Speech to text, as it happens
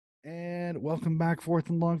welcome back, Fourth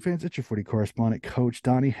and Long fans. It's your footy correspondent, Coach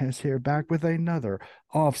Donnie Hess here, back with another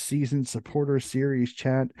off-season supporter series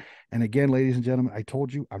chat. And again, ladies and gentlemen, I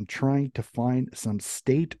told you I'm trying to find some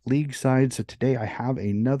state league sides. So today I have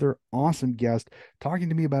another awesome guest talking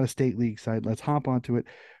to me about a state league side. Let's hop onto it.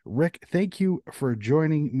 Rick, thank you for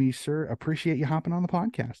joining me, sir. Appreciate you hopping on the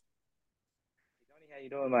podcast. Johnny, how you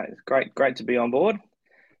doing, mate? It's great to be on board.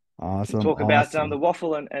 Awesome, Talk about the awesome.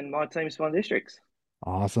 waffle and my team Swan Districts.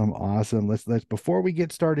 Awesome, awesome. Let's before we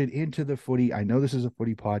get started into the footy, I know this is a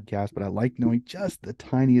footy podcast, but I like knowing just the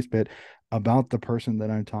tiniest bit about the person that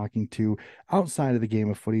I'm talking to outside of the game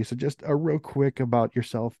of footy. So just a real quick about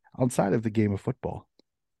yourself outside of the game of football.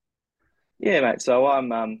 Yeah, mate. So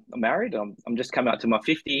I'm married. I'm just coming up to my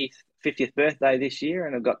 50th birthday this year,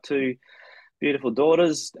 and I've got two beautiful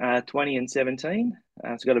daughters, 20 and 17. So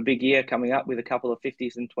I've got a big year coming up with a couple of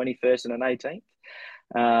 50s and 21st and an 18th.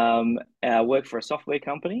 I work for a software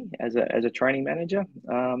company as a training manager.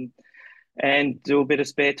 And do a bit of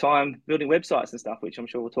spare time building websites and stuff, which I'm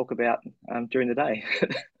sure we'll talk about during the day.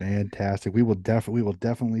 Fantastic. We will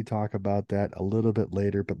definitely talk about that a little bit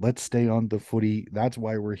later, but let's stay on the footy. That's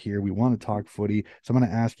why we're here. We want to talk footy. So I'm going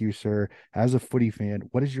to ask you, sir, as a footy fan,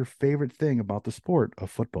 what is your favorite thing about the sport of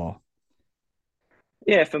football?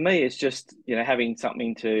 Yeah, for me, it's just having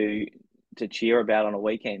something to cheer about on a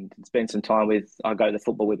weekend. Spend some time with. I go to the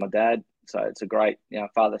football with my dad, so it's a great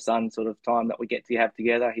father son sort of time that we get to have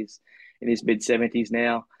together. He's in his mid 70s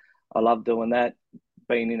now. I love doing that.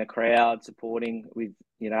 Being in a crowd, supporting with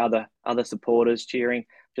other supporters, cheering,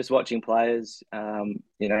 just watching players. Throughout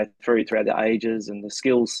the ages and the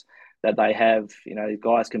skills that they have.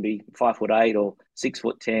 Guys can be 5'8" or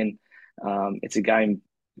 6'10". It's a game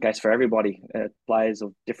goes for everybody. Players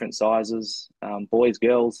of different sizes, boys,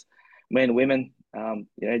 girls, men, women.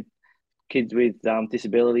 Kids with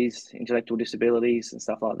disabilities, intellectual disabilities, and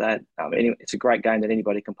stuff like that. Anyway, it's a great game that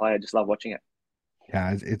anybody can play. I just love watching it.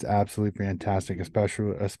 Yeah, it's absolutely fantastic,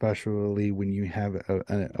 especially when you have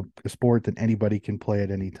a sport that anybody can play at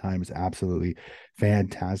any time is absolutely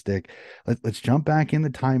fantastic. Let's jump back in the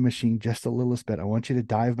time machine just a little bit. I want you to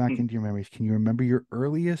dive back into your memories. Can you remember your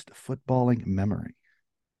earliest footballing memory?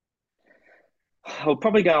 Well,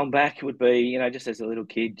 probably going back would be, just as a little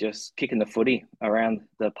kid, just kicking the footy around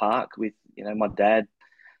the park with, my dad,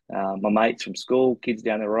 my mates from school, kids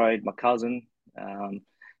down the road, my cousin,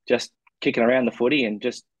 just kicking around the footy and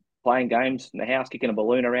just playing games in the house, kicking a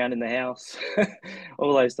balloon around in the house,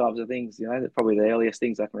 all those types of things. They're probably the earliest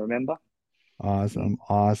things I can remember. Awesome,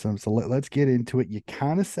 awesome. So let's get into it. You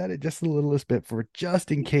kind of said it just a littlest bit for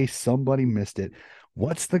just in case somebody missed it.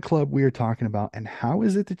 What's the club we are talking about, and how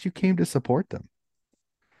is it that you came to support them?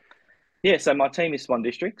 Yeah, so my team is Swan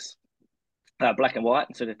Districts, black and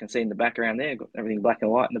white, so you can see in the background there, got everything black and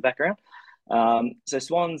white in the background. So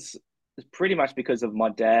Swans is pretty much because of my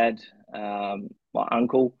dad, my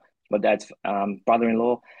uncle, my dad's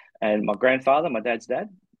brother-in-law, and my grandfather, my dad's dad,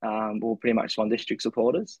 were pretty much Swan District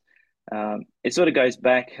supporters. It sort of goes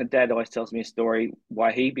back. Dad always tells me a story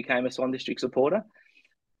why he became a Swan District supporter.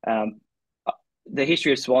 Um, the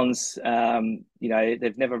history of Swans,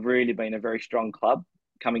 they've never really been a very strong club.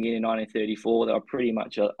 Coming in 1934, they were pretty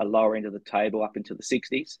much a lower end of the table up into the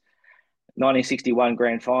 60s. 1961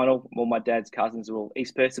 grand final, all my dad's cousins were all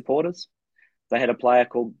East Perth supporters. They had a player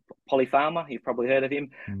called Polly Farmer, you've probably heard of him,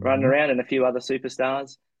 running Mhm. around, and a few other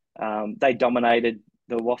superstars. They dominated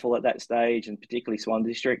the waffle at that stage, and particularly Swan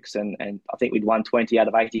Districts. And I think we'd won 20 out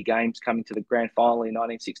of 80 games coming to the grand final in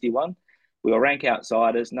 1961. We were rank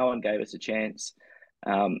outsiders. No one gave us a chance.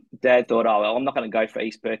 Dad thought, oh, well, I'm not going to go for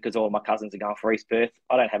East Perth because all my cousins are going for East Perth.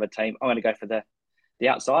 I don't have a team. I'm going to go for the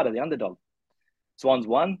outsider, the underdog. Swans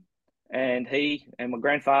won, and he and my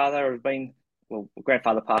grandfather have been, well, my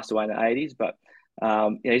grandfather passed away in the 80s, but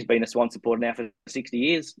he's been a Swan supporter now for 60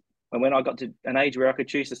 years. And when I got to an age where I could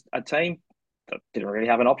choose a team, I didn't really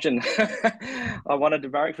have an option. I wanted to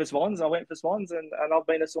barrack for Swans. I went for Swans, and I've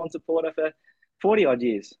been a Swan supporter for 40 odd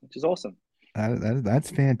years, which is awesome.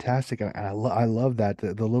 That's fantastic. I love that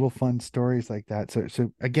the little fun stories like that.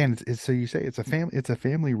 So again, so you say it's a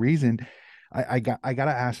family reason. I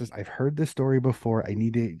gotta ask this. I've heard this story before. I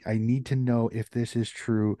need to know if this is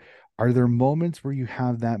true. Are there moments where you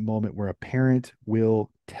have that moment where a parent will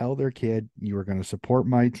tell their kid, you are going to support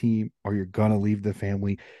my team or you're going to leave the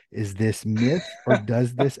family? Is this myth or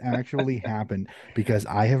does this actually happen? Because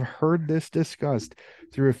I have heard this discussed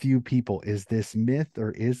through a few people. Is this myth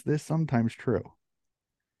or is this sometimes true?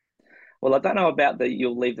 Well, I don't know about that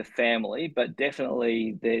you'll leave the family, but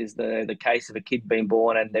definitely there's the case of a kid being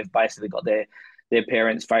born and they've basically got their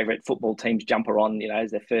parents' favourite football team's jumper on,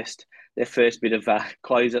 as their first bit of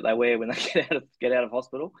clothes that they wear when they get out of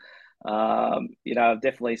hospital. I've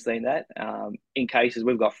definitely seen that. In cases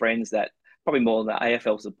we've got friends that probably more than the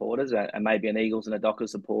AFL supporters, and maybe an Eagles and a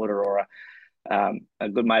Dockers supporter, or a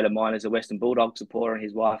good mate of mine is a Western Bulldogs supporter, and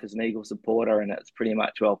his wife is an Eagles supporter, and it's pretty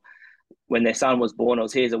much, well, when their son was born, it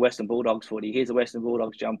was, here's a Western Bulldogs footy, here's a Western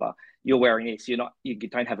Bulldogs jumper. You're wearing this. You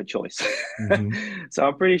don't have a choice. Hmm. So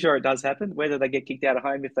I'm pretty sure it does happen. Whether they get kicked out of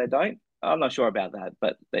home if they don't, I'm not sure about that.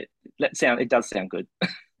 But it does sound good.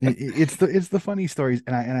 It's the funny stories,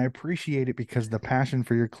 and I appreciate it because the passion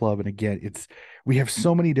for your club, and again, we have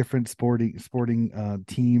so many different sporting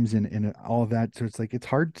teams and all of that, so it's like it's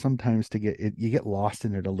hard sometimes to get it. You get lost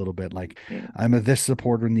in it a little bit. Like Mm. I'm a this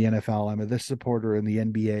supporter in the NFL, I'm a this supporter in the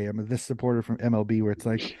NBA, I'm a this supporter from MLB, where it's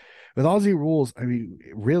like with Aussie rules, I mean,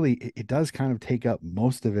 really, it does kind of take up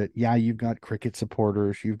most of it. Yeah, you've got cricket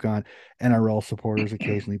supporters, you've got NRL supporters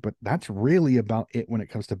occasionally, but that's really about it when it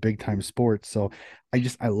comes to big time sports. So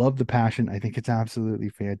I love the passion. I think it's absolutely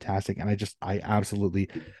fantastic. And I absolutely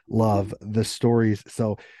love the stories.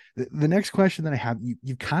 So the next question that I have,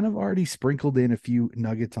 you kind of already sprinkled in a few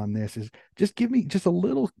nuggets on this, is just give me just a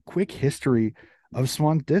little quick history of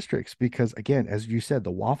Swan Districts, because again, as you said,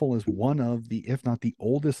 the Waffle is one of the, if not the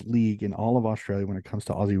oldest league in all of Australia when it comes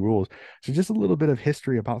to Aussie rules. So just a little bit of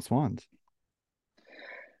history about Swans.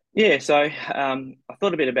 Yeah, so I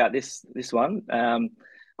thought a bit about this one.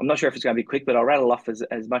 I'm not sure if it's going to be quick, but I'll rattle off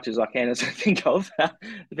as much as I can as I think of.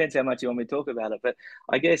 Depends how much you want me to talk about it. But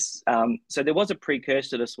I guess so. There was a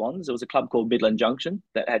precursor to Swans. There was a club called Midland Junction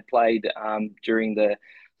that had played during the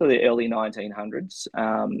early 1900s.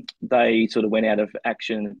 They sort of went out of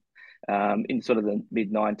action in sort of the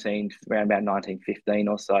around about 1915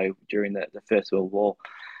 or so during the First World War.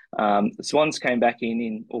 The Swans came back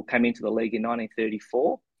or came into the league in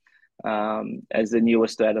 1934 as the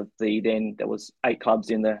newest out of there was 8 clubs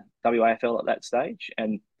in the WAFL at that stage,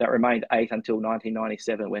 and that remained 8 until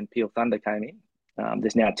 1997 when Peel Thunder came in.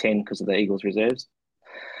 There's now 10 because of the Eagles reserves.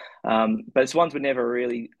 But Swans were never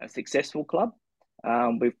really a successful club.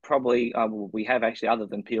 We have actually, other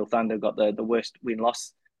than Peel Thunder, got the worst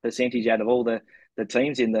win-loss percentage out of all the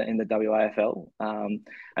teams in the WAFL,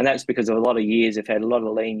 and that's because of a lot of years. They've had a lot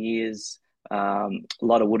of lean years, a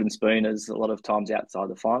lot of wooden spooners, a lot of times outside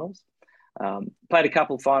the finals. Played a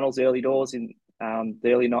couple of finals early doors in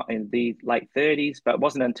the late 30s, but it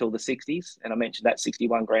wasn't until the 60s, and I mentioned that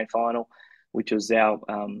 61 grand final, which was our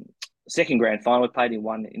second grand final. We played in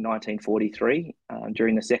one in 1943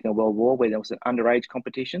 during the Second World War, where there was an underage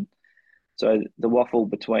competition. So the waffle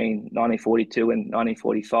between 1942 and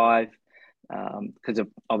 1945, because of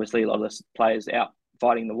obviously a lot of the players out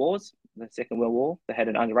fighting the wars, the Second World War, they had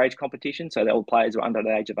an underage competition, so all players were under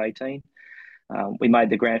the age of 18. We made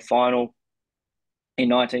the grand final in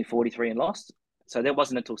 1943 and lost. So that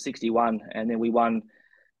wasn't until 61, and then we won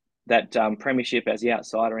that premiership as the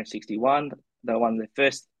outsider in 61. They won the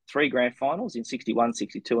first 3 grand finals in 61,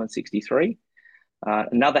 62, and 63.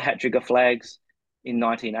 Another hat trick of flags in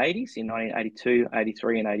 1980s, in 1982,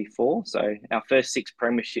 83, and 84. So our first 6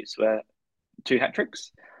 premierships were 2 hat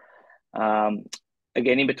tricks.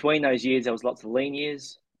 Again, in between those years, there was lots of lean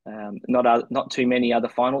years. Not too many other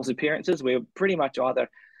finals appearances. We were pretty much either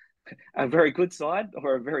a very good side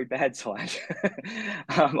or a very bad side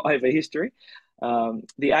over history. The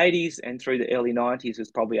 80s and through the early 90s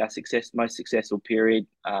was probably our most successful period.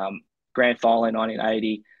 Grand final in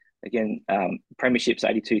 1980, again, premierships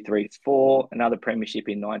 82, 3, 4, another premiership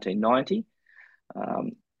in 1990.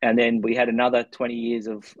 And then we had another 20 years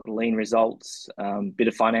of lean results, bit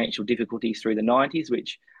of financial difficulties through the 90s,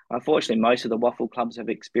 which unfortunately most of the waffle clubs have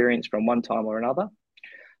experienced from one time or another.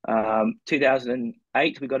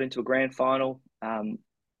 2008, we got into a grand final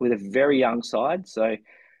with a very young side. So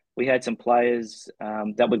we had some players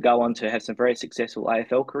that would go on to have some very successful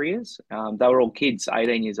AFL careers. They were all kids,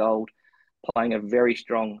 18 years old, playing a very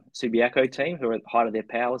strong Subiaco team who were at the height of their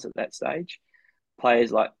powers at that stage.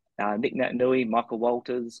 Players like Nick Natanui, Michael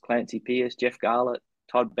Walters, Clancy Pierce, Jeff Garlett,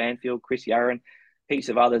 Todd Banfield, Chris Yarran, heaps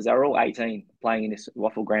of others. They were all 18 playing in this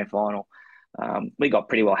waffle grand final. We got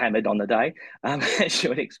pretty well hammered on the day, as you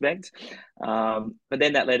would expect. But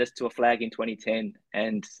then that led us to a flag in 2010,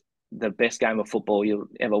 and the best game of football you'll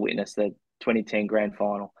ever witness, the 2010 grand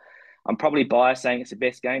final. I'm probably biased saying it's the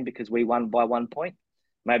best game because we won by 1 point.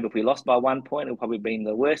 Maybe if we lost by 1 point, it'll probably been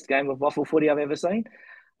the worst game of waffle footy I've ever seen.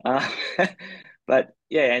 But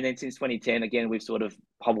yeah, and then since 2010, again, we've sort of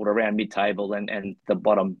hobbled around mid-table and the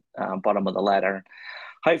bottom of the ladder.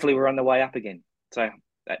 Hopefully, we're on the way up again. So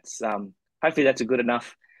that's hopefully that's a good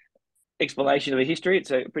enough explanation of the history.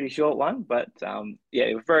 It's a pretty short one, but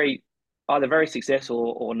yeah, we're very either very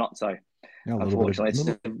successful or not so. You know, a little bit of Unfortunately,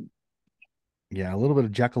 little yeah, a little bit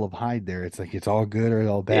of Jekyll of Hyde there. It's like it's all good or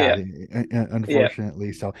all bad, yeah, yeah.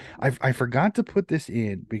 unfortunately. So I forgot to put this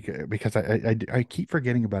in because I keep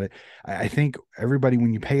forgetting about it. I think everybody,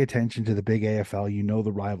 when you pay attention to the big AFL, you know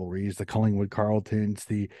the rivalries, the Collingwood Carltons,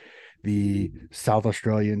 the South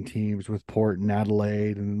Australian teams with Port and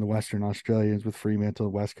Adelaide, and then the Western Australians with Fremantle,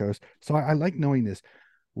 West Coast. So I like knowing this.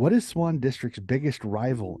 What is Swan District's biggest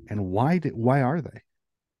rival, and why are they?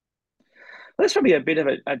 That's probably a bit of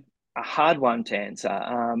a hard one to answer.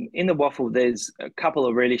 In the Waffle, there's a couple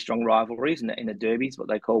of really strong rivalries in the derbies, what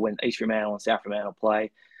they call when East Fremantle and South Fremantle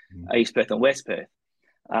play, Mm, East Perth and West Perth.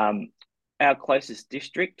 Um, our closest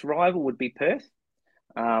district rival would be Perth.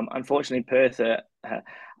 Unfortunately, Perth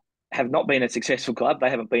have not been a successful club. They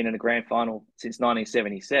haven't been in a grand final since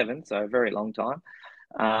 1977, so a very long time.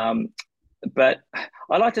 Um, but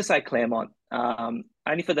I like to say Claremont,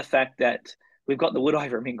 only for the fact that we've got the wood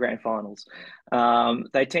over them in grand finals.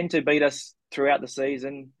 They tend to beat us throughout the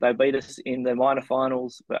season. They beat us in the minor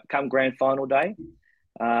finals, but come grand final day,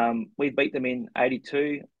 we beat them in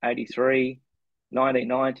 82, 83,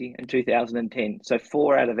 1990, and 2010. So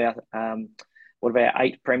four out of our what about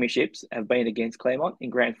eight premierships have been against Claremont in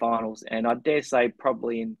grand finals, and I dare say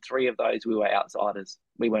probably in three of those we were outsiders.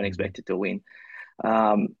 We weren't mhm, expected to win.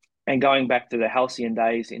 Um, and going back to the halcyon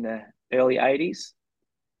days in the early 80s,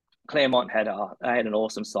 Claremont had an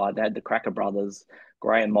awesome side. They had the Cracker brothers,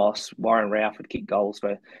 Graham Moss, Warren Ralph would kick goals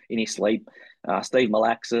for in his sleep. Steve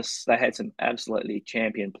Malaxis. They had some absolutely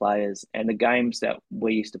champion players, and the games that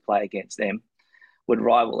we used to play against them would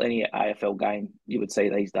rival any AFL game you would see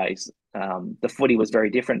these days. The footy was very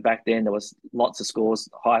different back then. There was lots of scores,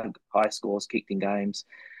 high scores kicked in games,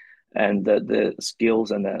 and the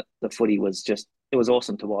skills and the footy was just it was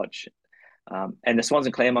awesome to watch. And the Swans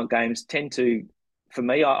and Claremont games tend to, for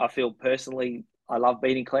me, I feel personally, I love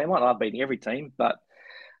beating Claremont. I love beating every team, but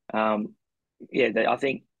um, yeah, I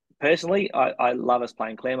think personally, I love us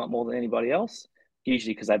playing Claremont more than anybody else.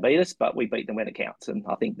 Usually because they beat us, but we beat them when it counts, and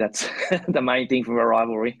I think that's the main thing from a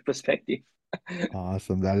rivalry perspective.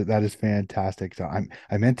 Awesome. That is fantastic. So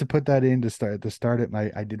I meant to put that in to start it.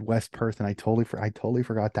 I did West Perth and I totally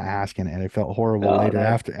forgot to ask, and I felt horrible Oh later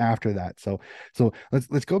no. after that. So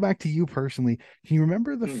let's go back to you personally. Can you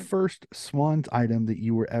remember the Mm. first Swans item that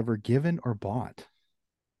you were ever given or bought?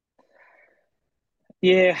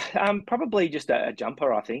 Yeah, probably just a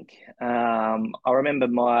jumper. I think. I remember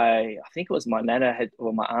I think it was my nana had,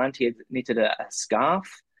 or my auntie had knitted a scarf,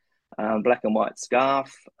 black and white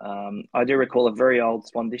scarf. I do recall a very old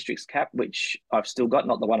Swan Districts cap, which I've still got,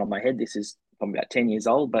 not the one on my head. This is probably about 10 years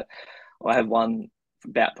old, but I have one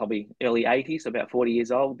about probably early 80s, so about 40 years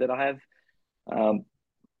old that I have. Um,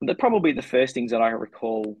 they're probably the first things that I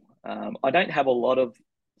recall. I don't have a lot of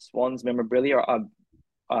Swans memorabilia.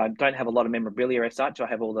 I don't have a lot of memorabilia as such. I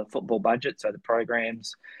have all the football budget, so the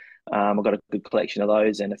programs. I've got a good collection of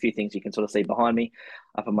those and a few things you can sort of see behind me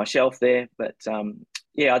up on my shelf there. But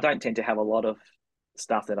yeah, I don't tend to have a lot of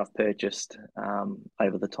stuff that I've purchased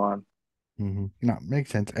over the time. No, makes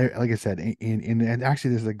sense. Like I said, and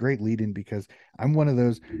actually, this is a great lead in because I'm one of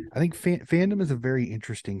those. I think fandom is a very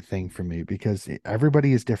interesting thing for me because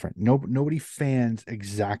everybody is different. Nobody fans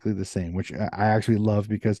exactly the same, which I actually love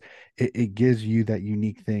because it gives you that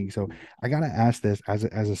unique thing. So I gotta ask this as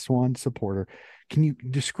a Swan supporter. Can you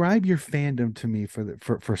describe your fandom to me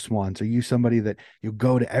for Swans? Are you somebody that you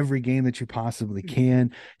go to every game that you possibly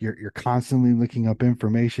can? You're constantly looking up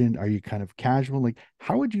information. Are you kind of casual? Like,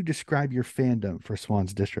 how would you describe your fandom for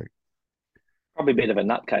Swans District? Probably a bit of a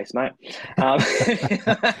nutcase, mate.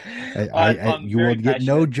 I'm You will very get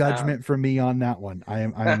no passionate. judgment from me on that one. I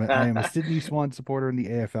am a Sydney Swan supporter in the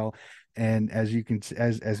AFL, and as you can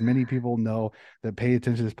as many people know that pay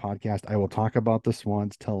attention to this podcast, I will talk about the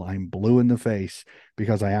Swans till I'm blue in the face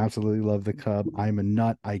because I absolutely love the Cub. I'm a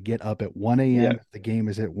nut. I get up at 1 Yeah, a.m. The game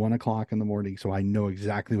is at 1 o'clock in the morning, so I know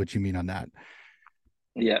exactly what you mean on that.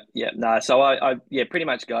 yeah, yeah. No, so yeah, pretty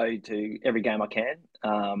much go to every game I can.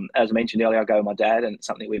 As I mentioned earlier, I go with my dad, and it's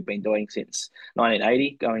something we've been doing since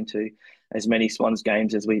 1980, going to as many Swans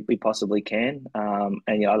games as we possibly can.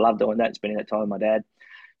 And yeah, I love doing that, spending that time with my dad.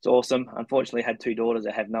 It's awesome. Unfortunately, I had two daughters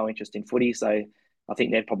that have no interest in footy, so I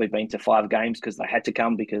think they've probably been to five games because they had to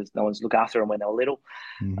come because no one's looked after them when they were little.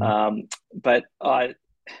 Hmm. But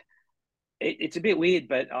it's a bit weird,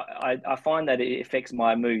 but I find that it affects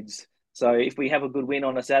my moods. So if we have a good win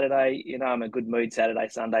on a Saturday, I'm in a good mood Saturday,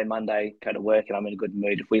 Sunday, Monday, go to work and I'm in a good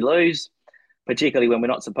mood. If we lose, particularly when we're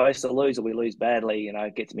not supposed to lose or we lose badly,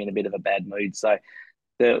 it gets me in a bit of a bad mood. So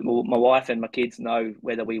my wife and my kids know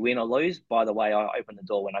whether we win or lose by the way I open the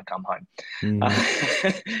door when I come home. Hmm.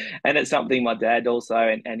 And it's something my dad also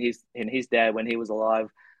and his dad when he was alive,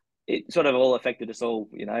 it sort of all affected us all.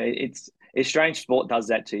 It's strange sport does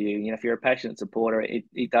that to you. If you're a passionate supporter,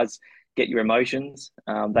 it does get your emotions.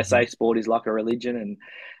 They Hmm. say sport is like a religion,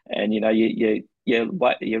 and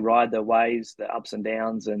you ride the waves, the ups and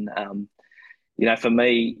downs, and for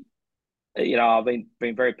me, I've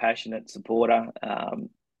been very passionate supporter.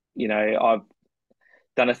 I've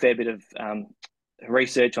done a fair bit of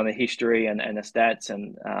research on the history and the stats,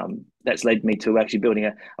 and that's led me to actually building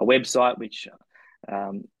a website which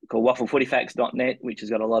called wafflefootyfacts.net, which has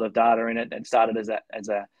got a lot of data in it. It started as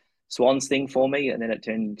a Swans thing for me, and then it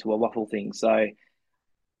turned into a waffle thing. So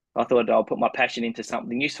I thought I'll put my passion into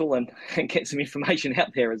something useful and get some information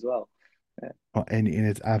out there as well. Yeah. And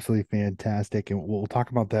it's absolutely fantastic, and we'll talk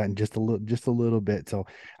about that in just a little bit. So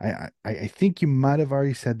I think you might have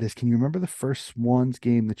already said this. Can you remember the first Swans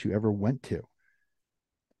game that you ever went to?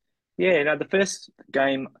 Yeah, the first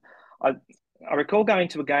game, I I recall going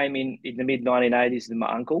to a game in the mid 1980s with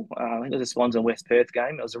my uncle. I think it was a Swans and West Perth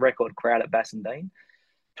game. It was a record crowd at Bassendean,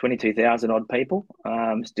 22,000 odd people.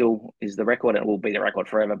 Still is the record, and it will be the record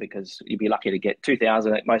forever because you'd be lucky to get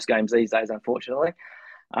 2,000 at most games these days, unfortunately.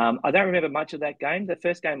 I don't remember much of that game. The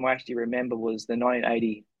first game I actually remember was the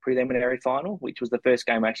 1980 preliminary final, which was the first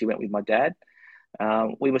game I actually went with my dad.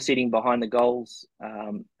 We were sitting behind the goals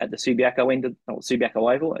at the Subiaco end of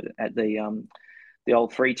Subiaco Oval at the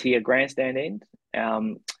old three-tier grandstand end.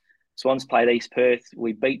 Um, Swans played East Perth.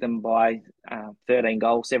 We beat them by 13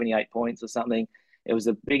 goals, 78 points or something. It was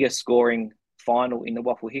the biggest scoring final in the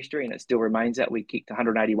Waffle history, and it still remains that. We kicked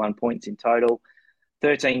 181 points in total.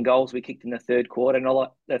 13 goals we kicked in the third quarter. And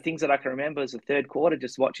all the things that I can remember is the third quarter,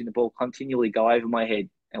 just watching the ball continually go over my head.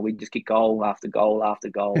 And we just kick goal after goal after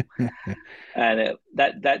goal. And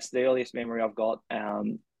that's the earliest memory I've got.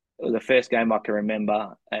 It was the first game I can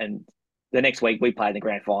remember. And the next week we played in the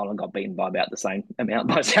grand final and got beaten by about the same amount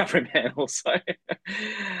by South Fremantle. So,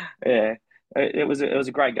 yeah, it was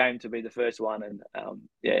a great game to be the first one. And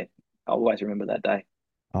yeah, I'll always remember that day.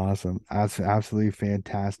 Awesome. That's absolutely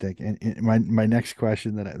fantastic. And my next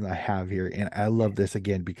question that I have here, and I love this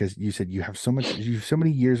again because you said you have so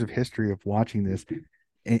many years of history of watching this.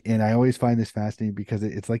 And I always find this fascinating because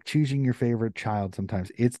it's like choosing your favorite child sometimes.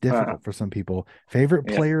 It's Uh, difficult for some people. Favorite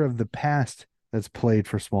yeah. player of the past that's played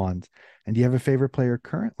for Swans. And do you have a favorite player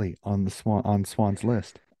currently on the Swans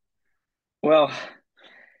list? Well,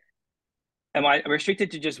 am I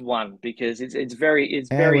restricted to just one? Because it's Eh, very what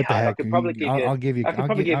the hard. I heck? could probably give you I could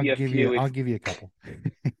probably give you a few I'll if give you a couple.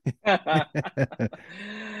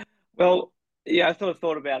 well, yeah, I sort of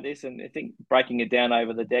thought about this and I think breaking it down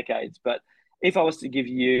over the decades. But if I was to give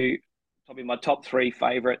you probably my top three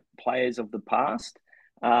favorite players of the past,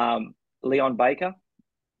 Leon Baker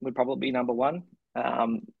would probably be number one.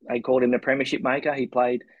 They called him the Premiership Maker. He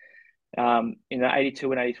played in the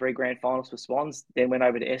 82 and 83 grand finals for Swans, then went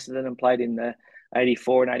over to Essendon and played in the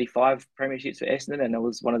 84 and 85 premierships for Essendon, and it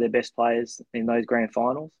was one of their best players in those grand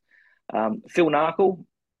finals. Phil Narkle,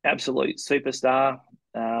 absolute superstar.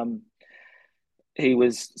 Um, he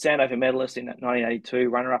was Sandover medalist in 1982,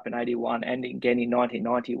 runner up in 81, and again in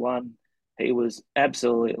 1991. He was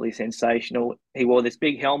absolutely sensational. He wore this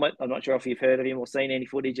big helmet. I'm not sure if you've heard of him or seen any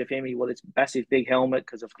footage of him. He wore this massive big helmet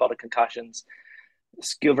because of a lot of concussions.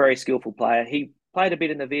 Very skillful player. He played a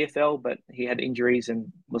bit in the VFL, but he had injuries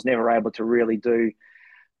and was never able to really do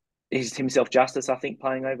himself justice, I think,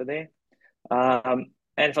 playing over there. And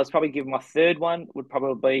if I was probably give my third one, would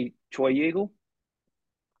probably be Troy Ugle,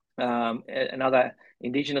 another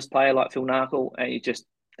Indigenous player like Phil Narkle, and he's just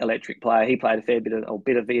electric player. He played a bit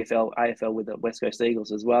of VFL, AFL with the West Coast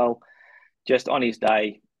Eagles as well. Just on his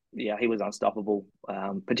day, yeah, he was unstoppable,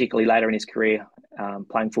 particularly later in his career,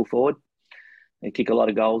 playing full forward. He kicked a lot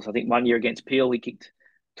of goals. I think one year against Peel, he kicked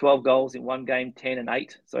 12 goals in one game, 10 and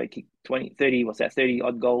 8. So he kicked 20, 30, what's that, 30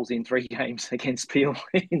 odd goals in three games against Peel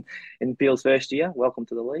in Peel's first year. Welcome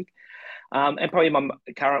to the league. And probably my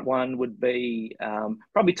current one would be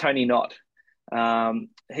probably Tony Knott.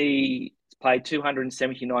 He played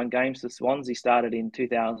 279 games for Swans. He started in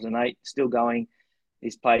 2008, still going.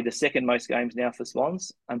 He's played the second most games now for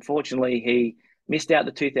Swans. Unfortunately, he missed out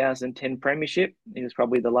the 2010 Premiership. He was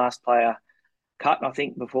probably the last player cut, I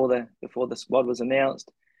think, before the squad was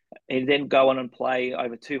announced. He'd then go on and play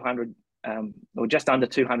over 200 or just under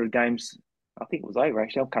 200 games. I think it was over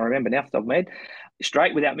actually. I can't remember now off the top of my head.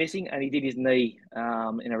 Straight without missing, and he did his knee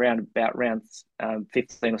in around about round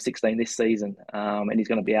 15 or 16 this season, and he's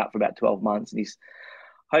going to be out for about 12 months. And he's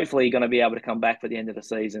hopefully going to be able to come back for the end of the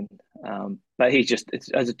season. But he's just,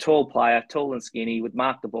 as a tall player, tall and skinny, would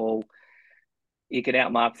mark the ball. He could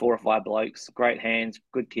outmark 4 or 5 blokes. Great hands,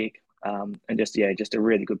 good kick, and just a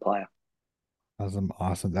really good player. Awesome,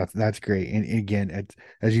 awesome. That's great. And again, it's,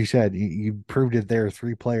 as you said, you proved it there.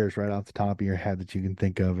 3 players right off the top of your head that you can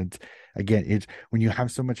think of. It's again, it's when you have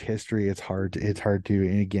so much history, it's hard to.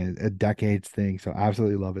 And again, a decades thing. So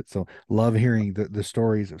absolutely love it. So love hearing the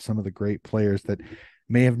stories of some of the great players that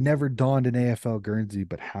may have never donned an AFL Guernsey,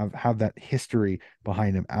 but have that history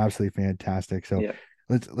behind them. Absolutely fantastic. So Yeah.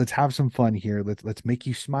 let's have some fun here. Let's make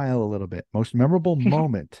you smile a little bit. Most memorable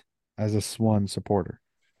moment as a Swan supporter.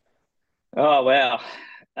 Oh wow.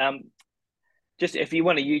 Um, just if you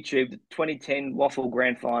want to YouTube the 2010 Waffle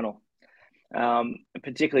Grand Final,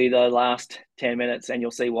 particularly the last 10 minutes, and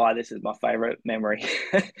you'll see why this is my favourite memory.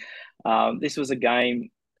 This was a game,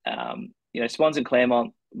 Swans and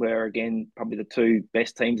Claremont were again probably the 2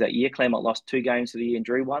 best teams that year. Claremont lost 2 games for the year and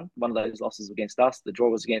drew one. One of those losses was against us. The draw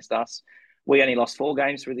was against us. We only lost 4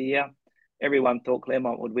 games for the year. Everyone thought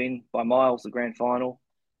Claremont would win by miles the grand final.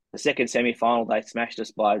 The second semi-final, they smashed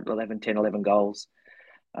us by 11 goals.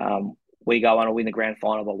 We go on to win the grand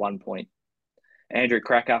final by 1 point. Andrew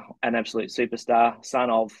Cracker, an absolute superstar, son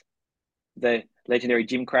of the legendary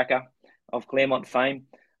Jim Cracker of Claremont fame.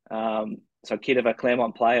 So, kid of a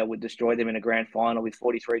Claremont player would destroy them in a grand final with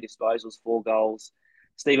 43 disposals, 4 goals.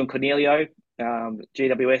 Stephen Cornelio,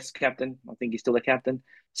 GWS captain, I think he's still the captain,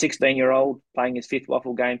 16-year-old, playing his 5th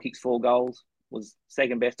waffle game, kicks 4 goals, was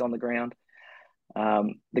second best on the ground.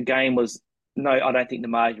 The game was, no, I don't think the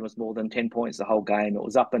margin was more than 10 points the whole game. It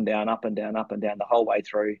was up and down, up and down, up and down the whole way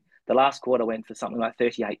through. The last quarter went for something like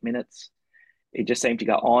 38 minutes. It just seemed to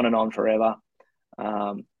go on and on forever.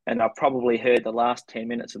 And I probably heard the last 10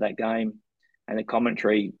 minutes of that game and the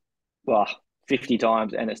commentary, well, 50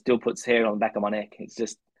 times, and it still puts hair on the back of my neck. It's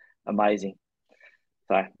just amazing.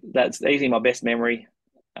 So that's easily my best memory.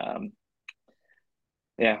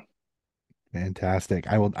 Yeah. Fantastic.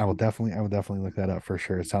 I will definitely look that up for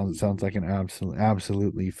sure. It sounds like an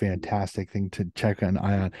absolutely fantastic thing to check an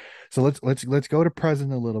eye on. So let's go to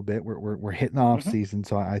present a little bit. We're hitting off Mm-hmm. season,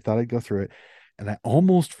 so I thought I'd go through it. And I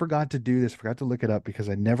almost forgot to do this, forgot to look it up because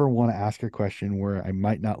I never want to ask a question where I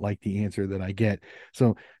might not like the answer that I get.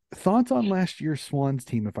 So thoughts on last year's Swans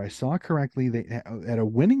team? If I saw correctly, they had a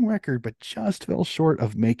winning record, but just fell short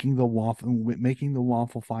of making the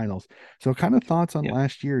waffle finals. So kind of thoughts on Yeah.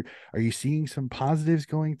 last year. Are you seeing some positives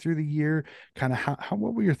going through the year? Kind of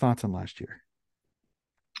what were your thoughts on last year?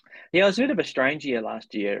 Yeah, it was a bit of a strange year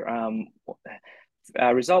last year.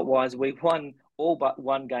 Result wise, we won all but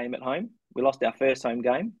one game at home. We lost our first home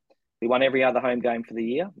game. We won every other home game for the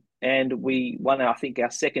year. And we won, I think, our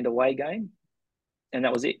second away game. And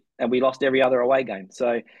that was it. And we lost every other away game.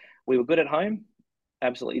 So we were good at home,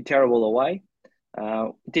 absolutely terrible away.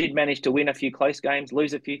 Did manage to win a few close games,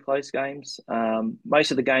 lose a few close games.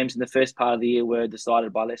 Most of the games in the first part of the year were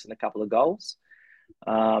decided by less than a couple of goals.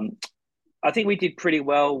 Um, I think we did pretty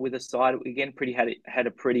well with the side. Again, had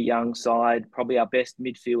a pretty young side. Probably our best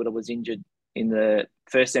midfielder was injured in the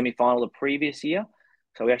first semi-final the previous year,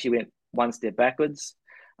 so we actually went one step backwards,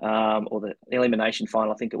 or the elimination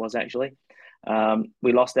final, I think it was actually.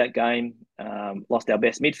 We lost that game, lost our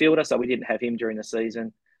best midfielder, so we didn't have him during the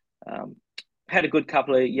season. Um, had a good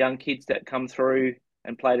couple of young kids that come through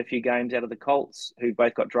and played a few games out of the Colts, who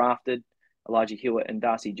both got drafted, Elijah Hewitt and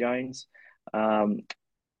Darcy Jones. Um,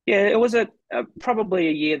 yeah, it was probably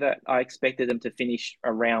a year that I expected them to finish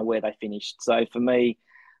around where they finished. So for me,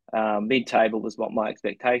 mid-table was what my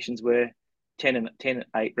expectations were.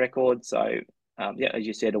 10-8 record. So yeah, as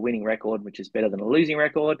you said, a winning record, which is better than a losing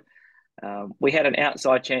record. We had an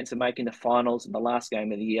outside chance of making the finals in the last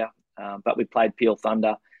game of the year, but we played Peel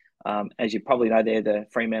Thunder. As you probably know, they're the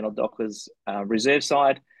Fremantle Dockers reserve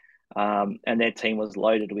side, and their team was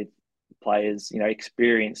loaded with players,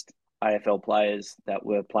 experienced AFL players that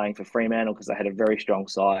were playing for Fremantle because they had a very strong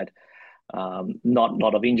side. Not a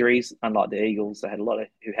lot of injuries, unlike the Eagles. They had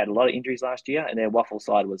who had a lot of injuries last year, and their waffle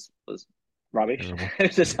side was rubbish, Terrible.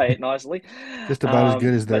 to say it nicely. Just about as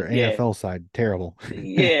good as their But yeah, AFL side. Terrible.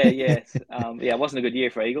 yes. Yeah, it wasn't a good year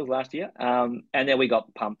for Eagles last year. And then we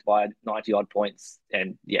got pumped by 90 odd points.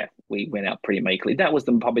 And yeah, we went out pretty meekly. That was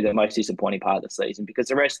probably the most disappointing part of the season because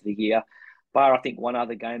the rest of the year, bar I think one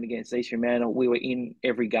other game against East Fremantle, we were in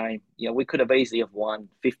every game. We could have easily have won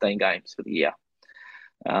 15 games for the year.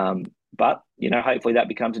 But hopefully that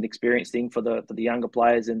becomes an experience thing for the younger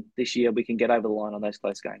players, and this year we can get over the line on those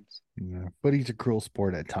close games. Yeah, but he's a cruel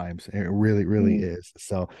sport at times. It really, really Mm. is.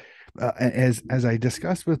 So, as I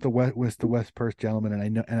discussed with the West Perth gentleman, and I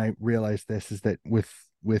know, and I realized this is that with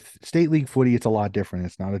with state league footy, it's a lot different.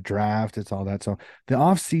 It's not a draft, it's all that. So the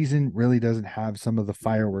off season really doesn't have some of the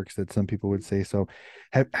fireworks that some people would say. So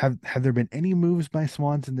have there been any moves by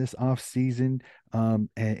Swans in this off season? And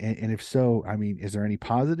if so, I mean, is there any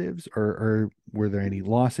positives, or were there any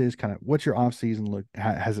losses? Kind of what's your off season look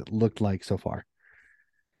has it looked like so far?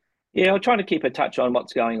 Yeah, I'm trying to keep a touch on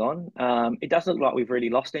what's going on. It doesn't look like we've really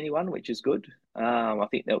lost anyone, which is good. I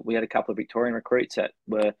think that we had a couple of Victorian recruits that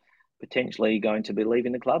were potentially going to be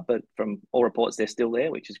leaving the club, but from all reports, they're still there,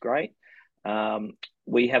 which is great. Um,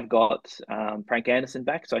 we have got Frank Anderson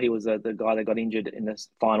back. So he was the guy that got injured in the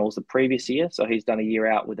finals the previous year. So he's done a year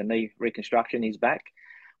out with a knee reconstruction. He's back,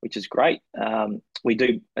 which is great. We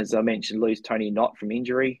do, as I mentioned, lose Tony Knott from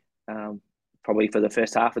injury, probably for the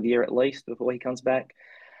first half of the year at least before he comes back.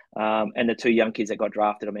 And the two young kids that got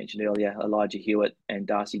drafted, I mentioned earlier, Elijah Hewitt and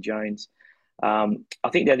Darcy Jones. I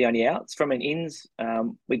think they're the only outs. From an ins,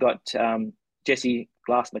 we got Jesse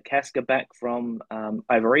Glass McCasker back from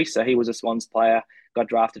over east. So he was a Swans player, got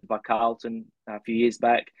drafted by Carlton a few years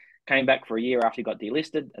back, came back for a year after he got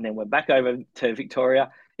delisted, and then went back over to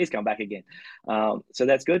Victoria. He's come back again. So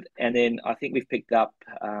that's good. And then I think we've picked up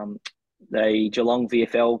the Geelong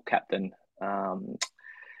VFL captain.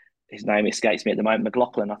 His name escapes me at the moment,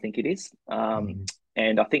 McLaughlin, I think it is. Mhm.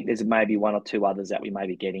 And I think there's maybe one or two others that we may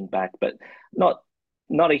be getting back, but not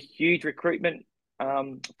not a huge recruitment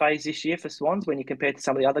phase this year for Swans when you compare to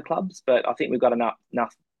some of the other clubs. But I think we've got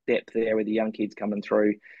enough depth there with the young kids coming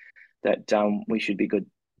through that we should be good.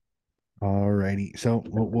 All righty. So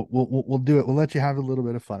we'll do it. We'll let you have a little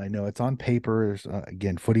bit of fun. I know it's on paper.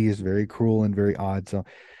 Again, footy is very cruel and very odd. So,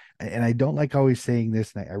 and I don't like always saying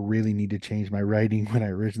this, and I really need to change my writing when I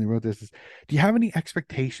originally wrote this. Is, do you have any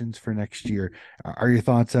expectations for next year? Are your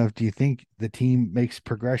thoughts of, do you think the team makes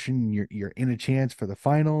progression and you're in a chance for the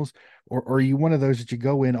finals? Or are you one of those that you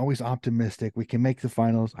go in always optimistic? We can make the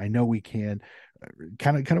finals. I know we can.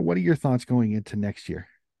 Kind of what are your thoughts going into next year?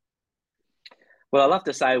 Well, I love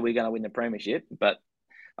to say we're going to win the premiership, but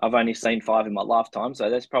I've only seen five in my lifetime, so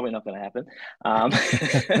that's probably not going to happen.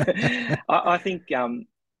 I think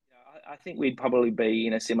I think we'd probably be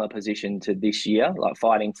in a similar position to this year, like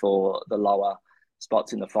fighting for the lower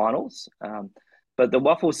spots in the finals. But the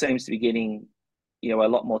waffle seems to be getting, a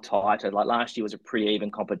lot more tighter. Like last year was a pretty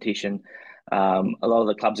even competition. A lot of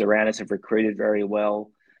the clubs around us have recruited very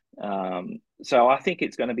well. So I think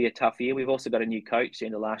it's going to be a tough year. We've also got a new coach. The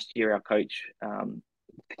end of last year, our coach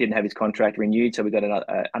didn't have his contract renewed, so we got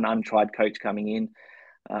an untried coach coming in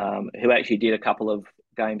who actually did a couple of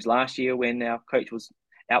games last year when our coach was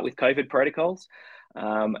out with COVID protocols.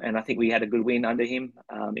 And I think we had a good win under him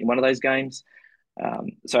in one of those games.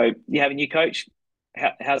 So you have a new coach.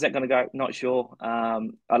 How's that going to go? Not sure.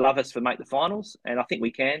 I love us to make the finals, and I think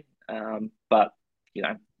we can. But you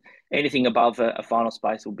know, anything above a final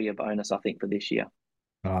space will be a bonus, I think, for this year.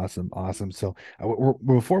 Awesome, awesome. So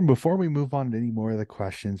before we move on to any more of the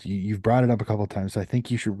questions, you've brought it up a couple of times, so I think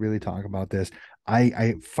you should really talk about this.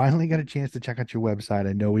 I finally got a chance to check out your website.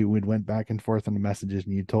 I know we went back and forth on the messages,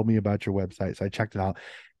 and you told me about your website, so I checked it out,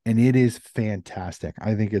 and it is fantastic.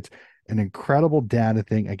 I think it's an incredible data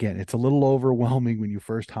thing. Again, it's a little overwhelming when you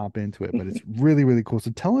first hop into it, but it's really, really cool.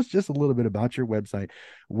 So tell us just a little bit about your website,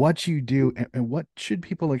 what you do, and what should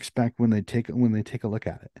people expect when they take a look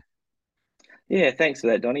at it. Yeah, thanks for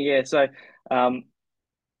that, Donny. So my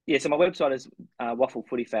website is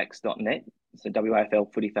wafflefootyfacts.net. So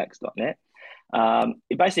waflfootyfacts.net.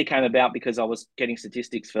 It basically came about because I was getting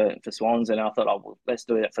statistics for Swans, and I thought, oh, well, let's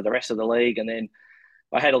do it for the rest of the league. And then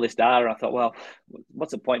I had all this data, and I thought, well,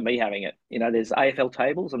 what's the point me having it? There's AFL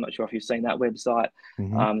tables. I'm not sure if you've seen that website.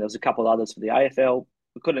 Mhm. There was a couple of others for the AFL.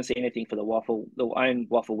 We couldn't see anything for the Waffle. The own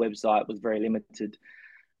Waffle website was very limited.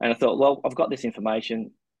 And I thought, well, I've got this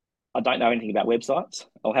information. I don't know anything about websites.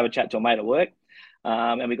 I'll have a chat to a mate at work.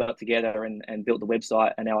 And we got together and built the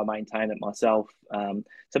website, and now I maintain it myself.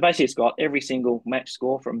 So basically, it's got every single match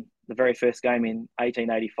score from the very first game in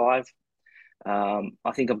 1885.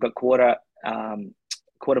 I think I've got quarter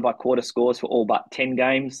by quarter scores for all but 10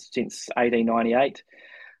 games since 1898.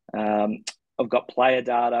 I've got player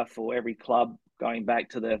data for every club going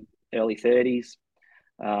back to the early 30s.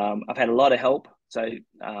 I've had a lot of help. So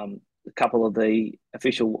a couple of the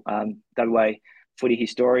official WA footy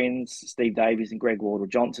historians, Steve Davies and Greg Wardle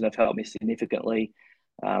Johnson, have helped me significantly.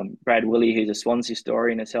 Brad Woolley, who's a Swans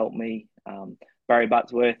historian, has helped me. Barry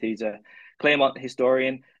Buttsworth, who's a Claremont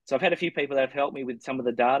historian. So I've had a few people that have helped me with some of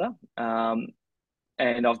the data. And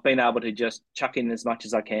I've been able to just chuck in as much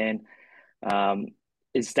as I can.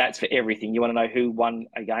 Is stats for everything. You want to know who won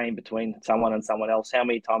a game between someone and someone else, how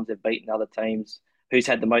many times they've beaten other teams, who's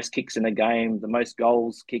had the most kicks in a game, the most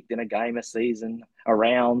goals kicked in a game a season,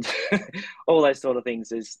 around, all those sort of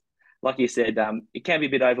things. Is like you said, it can be a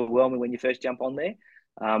bit overwhelming when you first jump on there.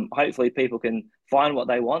 Hopefully, people can find what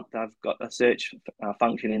they want. I've got a search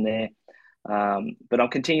function in there, but I'm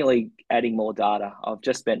continually adding more data. I've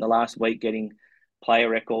just spent the last week getting player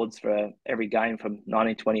records for every game from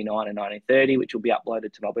 1929 and 1930, which will be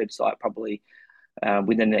uploaded to my website probably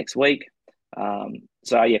within the next week.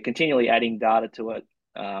 So yeah, continually adding data to it,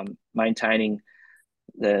 maintaining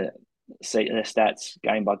the stats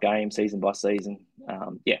game by game, season by season.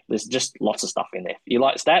 Yeah, there's just lots of stuff in there. If you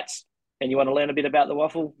like stats and you want to learn a bit about the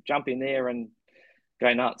waffle, jump in there and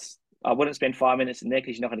go nuts. I wouldn't spend 5 minutes in there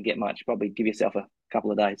because you're not going to get much. Probably give yourself a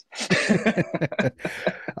couple of days.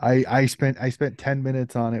 I spent 10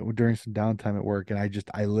 minutes on it during some downtime at work, and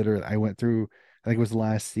I literally I went through, I think it was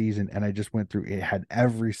last season, and I just went through, it had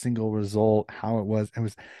every single result, how it was.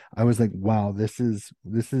 I was like, wow, this is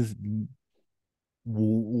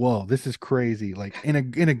whoa, this is crazy, like in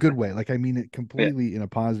a good way. Like I mean it Yeah. completely in a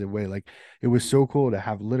positive way. Like it was so cool to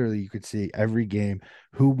have, literally you could see every game,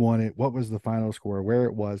 who won it, what was the final score, where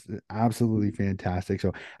it was. Absolutely fantastic.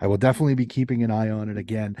 So I will definitely be keeping an eye on it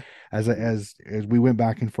again. As we went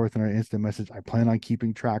back and forth in our instant message, I plan on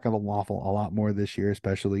keeping track of the waffle a lot more this year,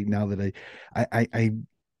 especially now that I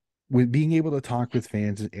with being able to talk with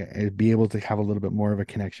fans and be able to have a little bit more of a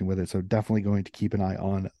connection with it. So definitely going to keep an eye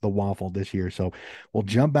on the waffle this year. So we'll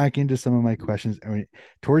jump back into some of my questions. I mean,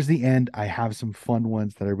 towards the end, I have some fun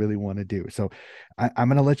ones that I really want to do. So I'm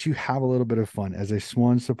going to let you have a little bit of fun as a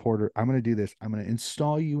Swan supporter. I'm going to do this. I'm going to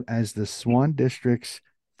install you as the Swan District's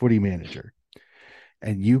footy manager,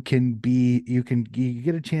 and you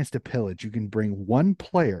get a chance to pillage. You can bring one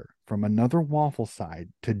player from another waffle side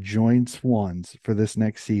to join Swans for this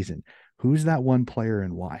next season. Who's that one player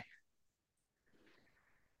and why?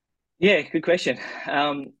 Yeah, good question.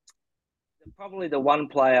 Probably the one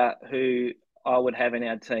player who I would have in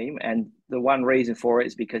our team, and the one reason for it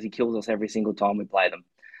is because he kills us every single time we play them.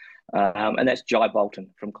 And that's Jai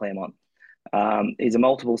Bolton from Claremont. He's a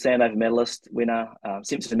multiple Sandover medalist winner,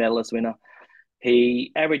 Simpson medalist winner.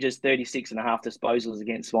 He averages 36 and a half disposals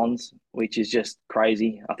against Swans, which is just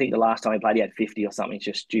crazy. I think the last time he played, he had 50 or something. It's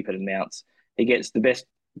just stupid amounts. He gets the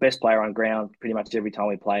best player on ground pretty much every time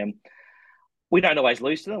we play him. We don't always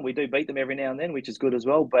lose to them. We do beat them every now and then, which is good as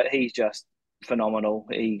well. But he's just phenomenal.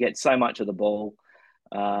 He gets so much of the ball.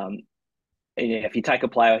 Um, and yeah, if you take a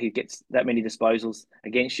player who gets that many disposals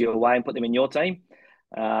against you away and put them in your team,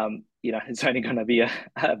 it's only going to be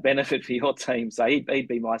a benefit for your team. So he'd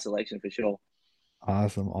be my selection for sure.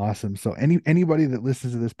 Awesome, awesome. So anybody that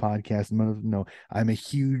listens to this podcast know I'm a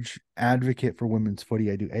huge advocate for women's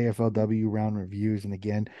footy. I do AFLW round reviews, and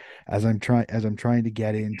again, as I'm trying to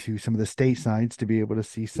get into some of the state sides to be able to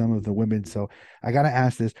see some of the women. So I got to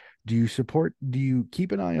ask this: Do you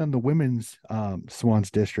keep an eye on the women's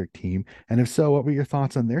Swans district team? And if so, what were your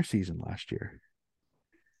thoughts on their season last year?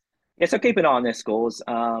 Yeah, so keep an eye on their scores.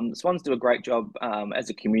 Swans do a great job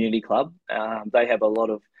as a community club. They have a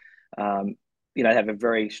lot of, have a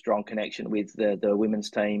very strong connection with the women's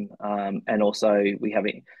team, and also we have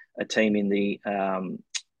a team in the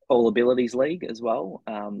All Abilities League as well,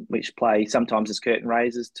 which play sometimes as curtain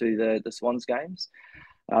raisers to the Swans games.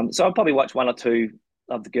 So I'll probably watch one or two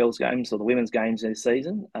of the girls' games or the women's games this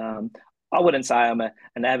season. I wouldn't say I'm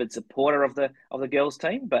an avid supporter of the girls'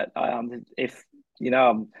 team, but if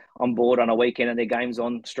I'm on board on a weekend and their games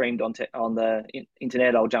on streamed on the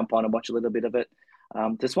internet, I'll jump on and watch a little bit of it.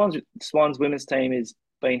 The Swans women's team has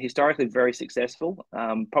been historically very successful,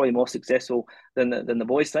 probably more successful than the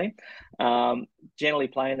boys team. Generally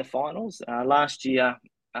playing the finals. Last year,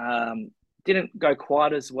 didn't go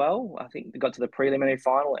quite as well. I think they got to the preliminary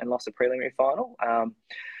final and lost the preliminary final.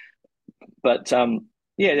 But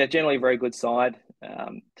yeah, they're generally a very good side.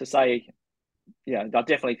 To say, yeah, they'll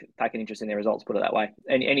definitely take an interest in their results. Put it that way.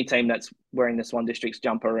 Any team that's wearing the Swan District's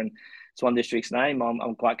jumper and Swan District's name,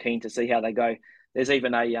 I'm quite keen to see how they go. There's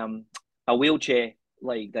even a wheelchair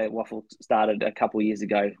league that Waffle started a couple of years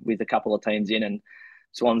ago with a couple of teams in, and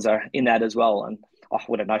Swans are in that as well. And I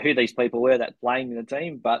wouldn't know who these people were that playing in the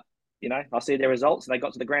team, but I see their results and they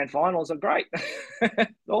got to the grand finals. Are great,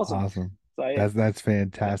 awesome. Awesome. So yeah, That's yeah.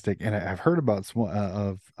 fantastic, and I've heard about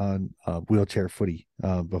wheelchair footy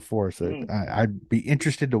before, so Mm, I'd be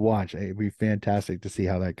interested to watch. It'd be fantastic to see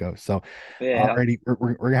how that goes. So, yeah. already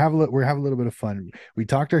we're gonna have we're have a little bit of fun. We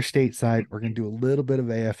talked our stateside. We're gonna do a little bit of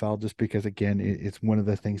AFL just because again, it's one of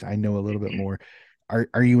the things I know a little bit more.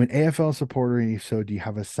 Are you an AFL supporter? And if so, do you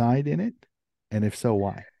have a side in it? And if so,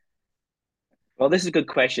 why? Well, this is a good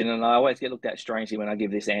question, and I always get looked at strangely when I give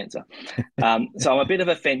this answer. So I'm a bit of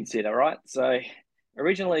a fence sitter, right? So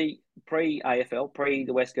Originally, pre AFL, pre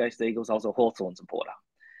the West Coast Eagles, I was a Hawthorn supporter.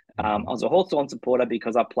 I Mhm. was a Hawthorn supporter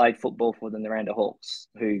because I played football for the Naranda Hawks,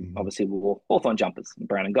 who Mhm. obviously wore Hawthorn jumpers,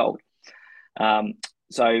 brown and gold. Um,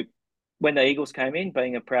 so when the Eagles came in,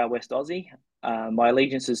 being a proud West Aussie, my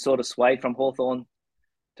allegiances sort of swayed from Hawthorn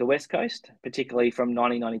to West Coast, particularly from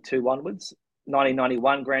 1992 onwards.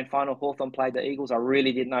 1991 grand final, Hawthorn played the Eagles. I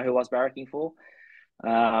really didn't know who I was barracking for.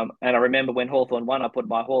 And I remember when Hawthorn won, I put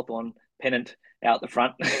my Hawthorn pennant out the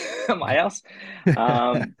front of my house.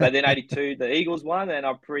 But then 82, the Eagles won, and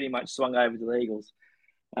I pretty much swung over to the Eagles.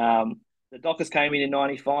 The Dockers came in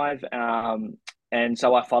 95, and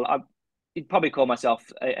so I follow. I'd probably call myself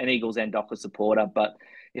an Eagles and Dockers supporter, but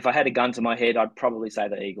if I had a gun to my head, I'd probably say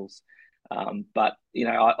the Eagles. But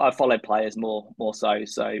I follow players more so.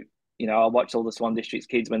 So I watch all the Swan Districts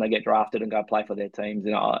kids when they get drafted and go play for their teams,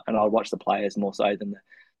 and I watch the players more so than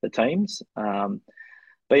the teams.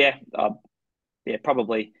 But yeah,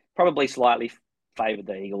 probably slightly favoured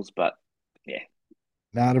the Eagles, but yeah,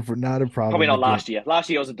 Not a probably problem not again. last year. Last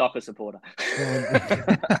year I was a Docker supporter.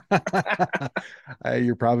 Well,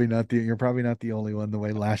 you're probably not the only one the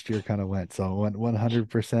way last year kind of went. So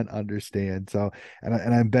 100% understand. So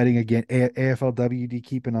I'm betting again AFLW. Do you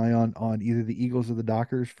keep an eye on either the Eagles or the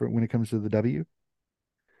Dockers for when it comes to the W?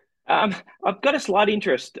 Um, I've got a slight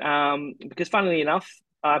interest because, funnily enough,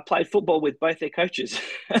 I played football with both their coaches.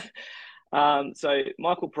 So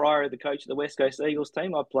Michael Pryor, the coach of the West Coast Eagles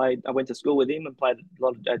team, I went to school with him and played a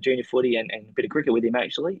lot of junior footy and a bit of cricket with him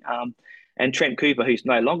actually. And Trent Cooper, who's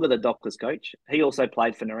no longer the Dockers coach, he also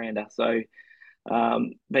played for Naranda. So,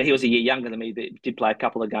 but he was a year younger than me, but did play a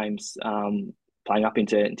couple of games playing up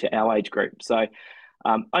into our age group. So,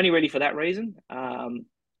 only really for that reason.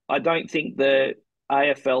 I don't think the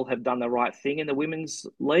AFL have done the right thing in the women's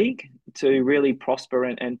league to really prosper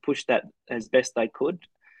and push that as best they could.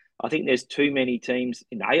 I think there's too many teams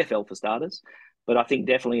in the AFL for starters, but I think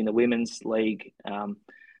definitely in the women's league,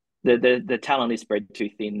 the talent is spread too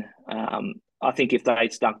thin. I think if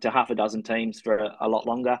they'd stuck to half a dozen teams for a lot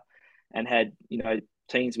longer and had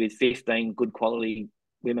teams with 15 good quality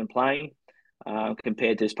women playing,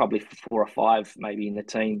 compared to there's probably 4 or 5 maybe in the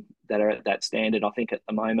team that are at that standard. I think at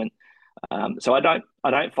the moment. So I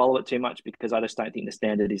don't follow it too much because I just don't think the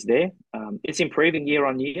standard is there. It's improving year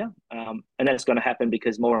on year, and that's going to happen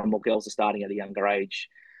because more and more girls are starting at a younger age.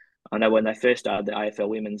 I know when they first started the AFL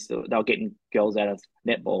women's, they were getting girls out of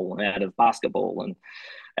netball and out of basketball and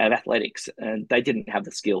out of athletics, and they didn't have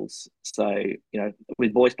the skills. So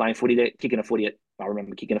with boys playing footy, they're kicking a footy at. I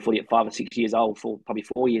remember kicking a footy at 5 or 6 years old, probably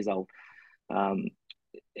 4 years old. Um,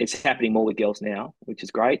 it's happening more with girls now, which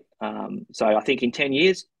is great. So I think in 10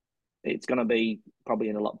 years, it's going to be probably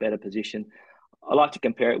in a lot better position. I like to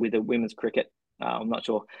compare it with the women's cricket. I'm not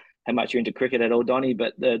sure how much you're into cricket at all, Donny,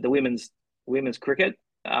 but the women's cricket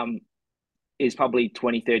is probably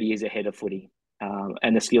 20, 30 years ahead of footy.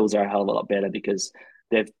 And the skills are a hell of a lot better because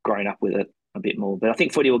they've grown up with it a bit more. But I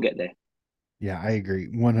think footy will get there. Yeah, I agree.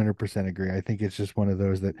 100% agree. I think it's just one of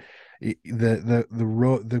those that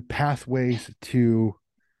the pathways to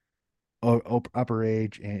upper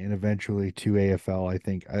age and eventually to AFL, I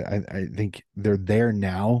think they're there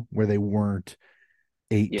now where they weren't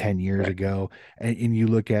eight, Yeah, 10 years correct. ago. And you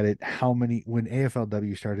look at it, how many when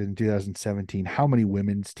AFLW started in 2017, how many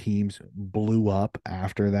women's teams blew up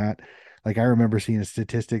after that? Like I remember seeing a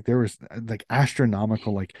statistic, there was like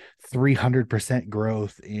astronomical, like 300%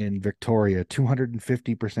 growth in Victoria, 250%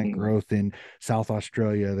 Mm, growth in South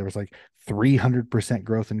Australia. There was like 300%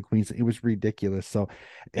 growth in Queensland. It was ridiculous. So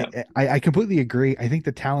yeah. I completely agree. I think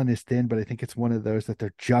the talent is thin, but I think it's one of those that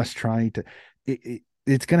they're just trying to,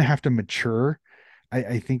 it's going to have to mature.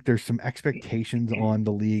 I think there's some expectations on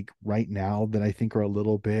the league right now that I think are a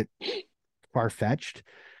little bit far fetched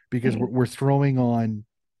because we're, Mm, we're throwing on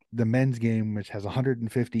the men's game, which has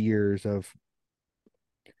 150 years of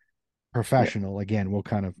yeah, professional. Again, we'll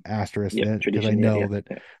kind of asterisk yeah. that because I Tradition. Yeah, know yeah, that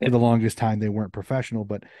yeah, for yeah. the longest time they weren't professional,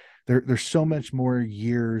 but there's so much more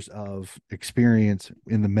years of experience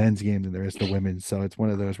in the men's game than there is the women's. So it's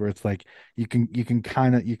one of those where it's like you can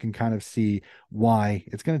kind of see why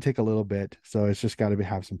it's going to take a little bit. So it's just got to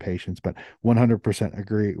have some patience, but 100%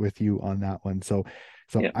 agree with you on that one. So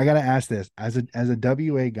Yeah. I got to ask this as a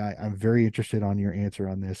WA guy, I'm very interested on your answer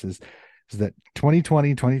on this is that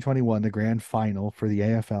 2020, 2021, the grand final for the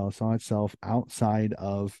AFL saw itself outside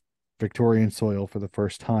of Victorian soil for the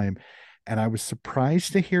first time. And I was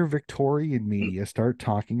surprised to hear Victorian media start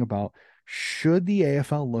talking about should the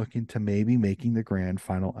AFL look into maybe making the grand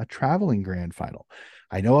final a traveling grand final.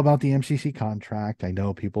 I know about the MCC contract. I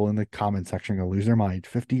know people in the comment section are going to lose their mind.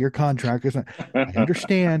 50-year contract isn't. I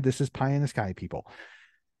understand this is pie in the sky, people.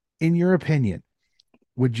 In your opinion,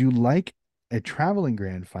 would you like a traveling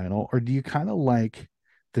grand final, or do you kind of like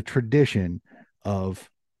the tradition of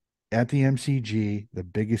at the MCG, the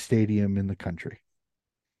biggest stadium in the country?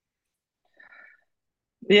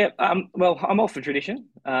 Yeah, well, I'm all for tradition.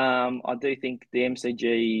 I do think the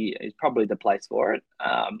MCG is probably the place for it.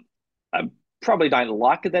 I probably don't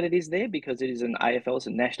like it that it is there because it is an AFL, it's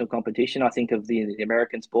a national competition. I think of the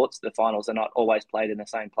American sports, the finals are not always played in the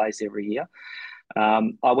same place every year.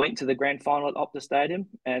 I went to the grand final at Optus Stadium,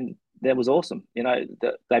 and that was awesome.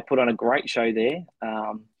 They put on a great show there.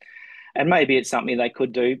 And maybe it's something they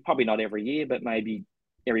could do, probably not every year, but maybe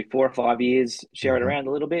every 4 or 5 years, share it Mhm. around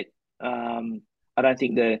a little bit. I don't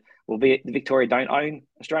think the Victoria don't own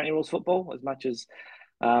Australian rules football as much as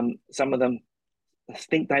some of them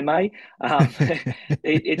think they may.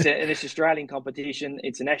 It's an Australian competition.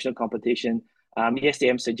 It's a national competition. Yes, the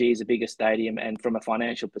MCG is a bigger stadium, and from a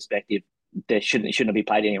financial perspective, it shouldn't be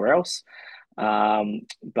played anywhere else.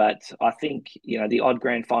 But I think the odd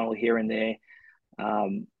grand final here and there.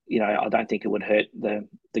 I don't think it would hurt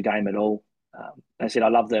the game at all. I said I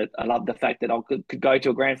love the fact that I could go to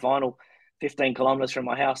a grand final 15 kilometers from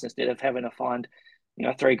my house instead of having to find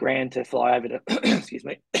 3 grand to fly over to excuse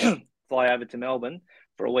me fly over to Melbourne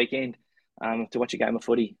for a weekend to watch a game of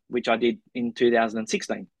footy, which I did in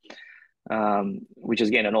 2016, which is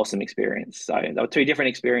again an awesome experience. So there were two different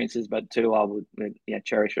experiences, but two I would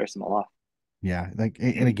cherish the rest of my life. Yeah, like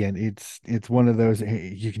and again, it's one of those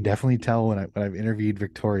you can definitely tell when I've interviewed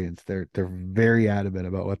Victorians, they're very adamant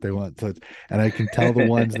about what they want. So and I can tell the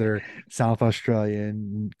ones that are South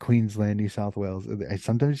Australian, Queensland, New South Wales.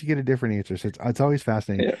 Sometimes you get a different answer. So it's always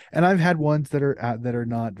fascinating. Yeah, And I've had ones that are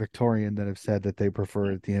not Victorian that have said that they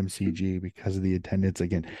prefer the MCG because of the attendance.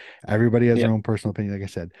 Again, everybody has yeah. their own personal opinion. Like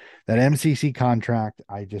I said, that MCC contract,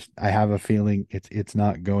 I have a feeling it's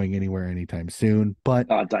not going anywhere anytime soon,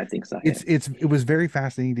 but I don't think so. Yeah. it was very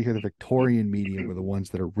fascinating to hear the Victorian media were the ones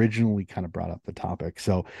that originally kind of brought up the topic.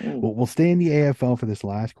 So Mm. we'll stay in the AFL for this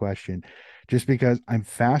last question, just because I'm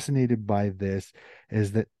fascinated by this,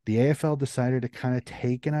 is that the AFL decided to kind of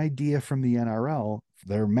take an idea from the NRL,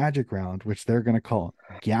 their magic round, which they're going to call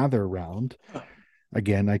gather round.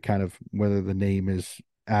 Again, I kind of whether the name is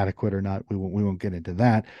adequate or not, we won't get into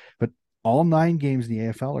that. But all 9 games in the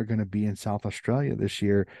AFL are going to be in South Australia this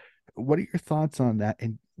year. What are your thoughts on that?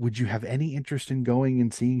 And would you have any interest in going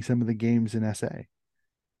and seeing some of the games in SA?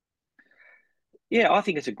 Yeah, I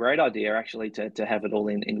think it's a great idea actually to have it all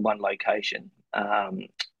in one location. I'm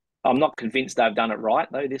not convinced they've done it right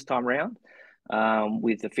though this time round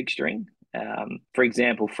with the fixturing. For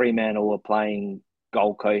example, Fremantle were playing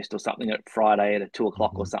Gold Coast or something at Friday at 2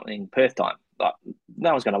 o'clock or Mhm. something Perth time. Like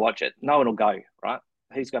no one's going to watch it. No one will go. Right?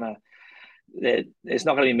 Who's going to? There's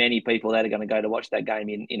not going to be many people that are going to go to watch that game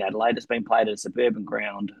in Adelaide. It's been played at a suburban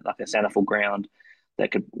ground, like a Sanderford ground,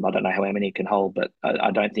 that could, I don't know how many it can hold, but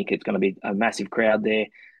I don't think it's going to be a massive crowd there.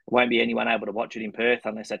 Won't be anyone able to watch it in Perth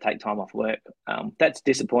unless they take time off work. That's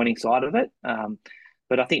disappointing side of it.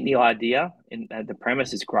 But I think the idea and the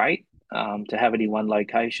premise is great to have it in one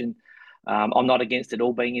location. I'm not against it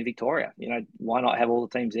all being in Victoria. Why not have all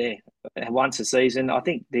the teams there once a season? I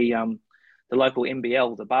think the local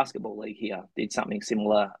NBL, the basketball league here, did something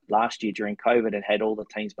similar last year during COVID and had all the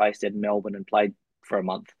teams based in Melbourne and played for a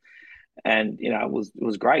month. And it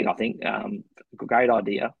was great. I think great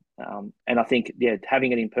idea. And I think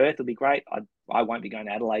having it in Perth would be great. I won't be going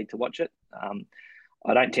to Adelaide to watch it.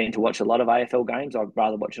 I don't tend to watch a lot of AFL games. I'd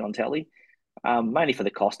rather watch it on telly, mainly for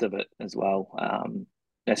the cost of it as well.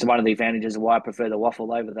 That's one of the advantages of why I prefer the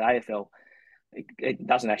waffle over the AFL. It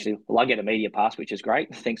doesn't actually. Well, I get a media pass, which is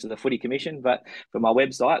great, thanks to the Footy Commission, but for my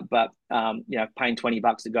website. But paying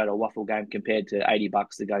 $20 to go to a waffle game compared to $80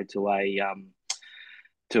 to go to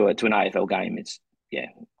to an AFL game, it's yeah,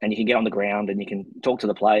 and you can get on the ground and you can talk to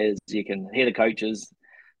the players, you can hear the coaches.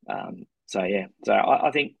 So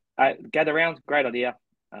I think gather around, great idea.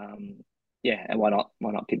 Yeah, and why not?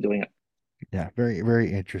 Why not keep doing it? Yeah, very,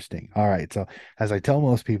 very interesting. All right. So, as I tell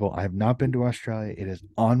most people, I have not been to Australia. It is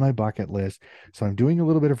on my bucket list. So, I'm doing a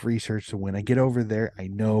little bit of research. So, when I get over there, I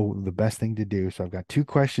know the best thing to do. So, I've got 2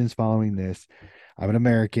 questions following this. I'm an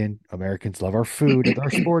American. Americans love our food at our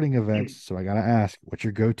sporting events. So, I got to ask, what's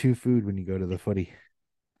your go-to food when you go to the footy?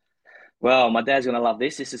 Well, my dad's going to love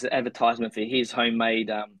this. This is an advertisement for his homemade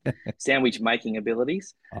sandwich making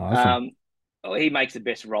abilities. Awesome. Um, he makes the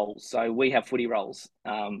best rolls. So we have footy rolls.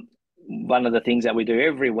 One of the things that we do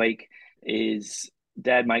every week is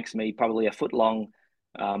dad makes me probably a foot long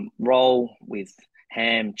roll with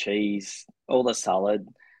ham, cheese, all the salad,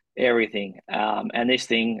 everything. And this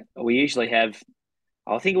thing we usually have,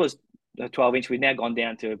 I think it was a 12-inch. We've now gone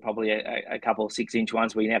down to probably a couple of 6-inch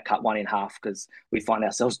ones. We now cut one in half because we find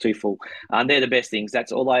ourselves too full. They're the best things.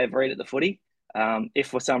 That's all I ever eat at the footy. If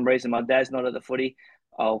for some reason my dad's not at the footy,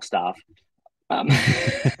 I'll starve. Um,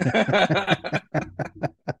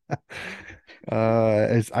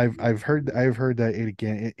 As I've heard that it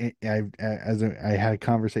again. I had a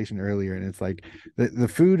conversation earlier, and it's like the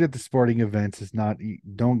food at the sporting events is not.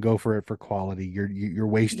 Don't go for it for quality. You're no,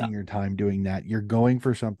 wasting your time doing that. You're going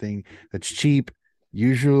for something that's cheap,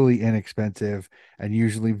 usually inexpensive, and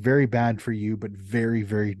usually very bad for you, but very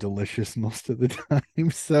very delicious most of the time.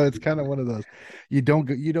 So it's kind of one of those. You don't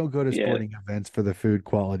go to yeah, sporting events for the food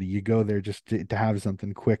quality. You go there just to have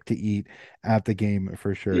something quick to eat at the game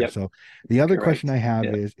for sure. yep, So the other question correct. I have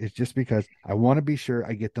Yeah, is just because I want to be sure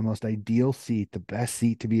I get the most ideal seat, the best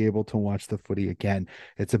seat to be able to watch the footy again.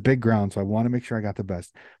 It's a big ground, so I want to make sure I got the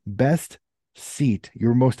best seat,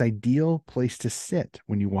 your most ideal place to sit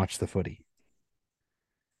when you watch the footy.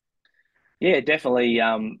 yeah, definitely.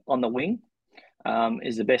 On the wing.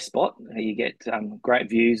 Is the best spot. You get great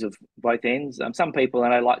views of both ends. Some people, I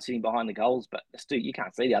know, like sitting behind the goals, but still, you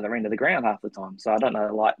can't see the other end of the ground half the time. So I don't know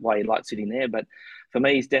why you like sitting there. But for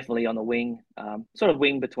me, it's definitely on the wing, sort of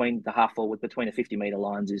wing between the half forward, between the 50-metre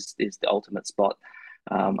lines is the ultimate spot.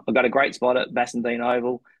 I've got a great spot at Bassendean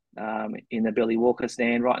Oval in the Billy Walker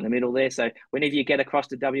stand right in the middle there. So whenever you get across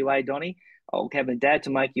to WA, Donny, I'll have my dad to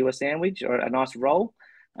make you a sandwich or a nice roll.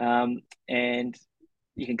 And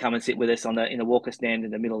you can come and sit with us on the in the Walker stand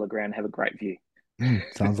in the middle of the ground and have a great view.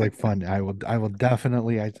 Sounds like fun. I will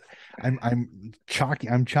definitely. I'm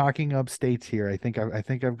chalking up states here. I think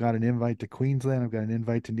I've got an invite to Queensland. I've got an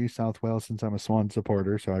invite to New South Wales since I'm a Swan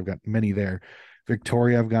supporter, so I've got many there.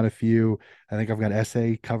 Victoria, I've got a few. I think I've got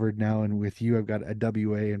SA covered now, and with you, I've got a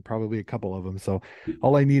WA and probably a couple of them. So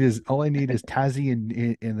all I need is Tassie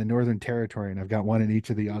in the Northern Territory, and I've got one in each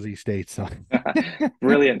of the Aussie states. So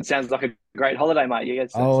Brilliant. Sounds like a great holiday, mate. You got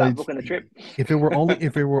to oh, start it's booking the trip. if it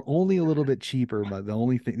were only a little bit cheaper, but the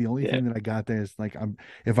only Yeah. thing that I got there is like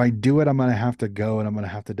if I do it, I'm gonna have to go and I'm gonna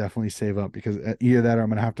have to definitely save up because either that or I'm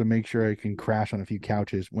gonna have to make sure I can crash on a few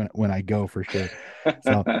couches when I go for sure.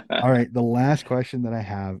 So, all right, the last question that I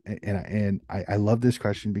have, I love this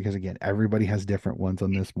question because again, everybody has different ones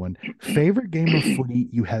on this one. Favorite game of footy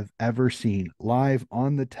you have ever seen live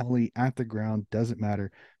on the telly at the ground, doesn't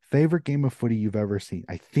matter. Favorite game of footy you've ever seen.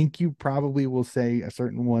 I think you probably will say a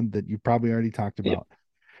certain one that you probably already talked Yep. about,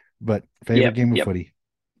 but favorite Yep. game of Yep. footy.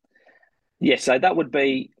 Yeah. So that would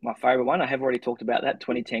be my favourite one. I have already talked about that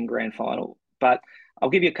 2010 grand final, but I'll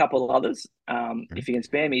give you a couple of others. Sure. If you can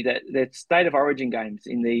spare me, the state of origin games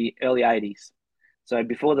in the early 80s. So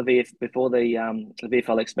before the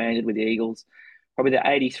VFL expanded with the Eagles, probably the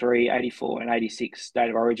 83, 84, and 86 state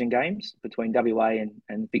of origin games between WA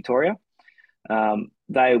and Victoria.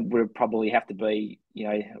 They would probably have to be,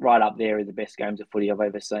 right up there with the best games of footy I've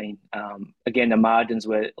ever seen. Again, the margins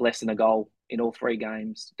were less than a goal in all three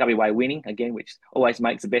games. WA winning again, which always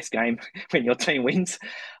makes the best game when your team wins.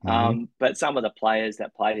 Hmm. But some of the players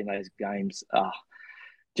that played in those games are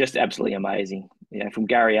just absolutely amazing. From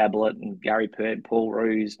Gary Ablett and Gary Pert, Paul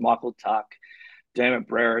Roos, Michael Tuck, Dermot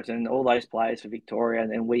Brereton, all those players for Victoria.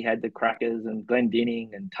 And then we had the Crackers and Glenn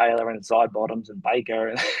Dinning and Taylor and Sidebottoms and Baker.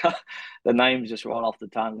 And the names just roll off the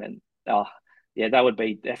tongue. And yeah, that would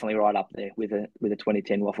be definitely right up there with a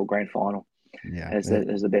 2010 Waffle Grand Final Yeah, as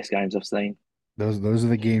the best games I've seen. those are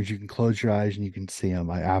the games you can close your eyes and you can see them.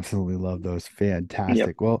 I absolutely love those. Yep.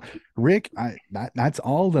 Fantastic. Well, Rick, that's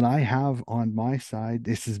all that I have on my side.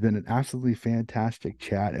 This has been an absolutely fantastic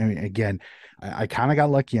chat. I mean, again, I kind of got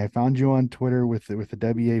lucky. I found you on Twitter with the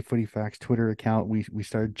WA Footy Facts Twitter account. We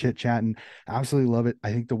started chit chatting. Absolutely love it.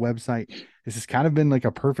 I think the website. This has kind of been like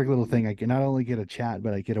a perfect little thing. I can not only get a chat,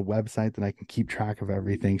 but I get a website that I can keep track of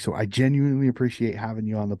everything. So I genuinely appreciate having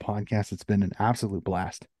you on the podcast. It's been an absolute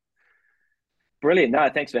blast. Brilliant. No,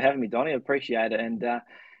 thanks for having me, Donnie. I appreciate it. And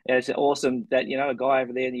it's awesome that, a guy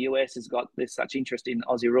over there in the US has got this such interest in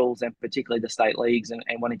Aussie rules and particularly the state leagues and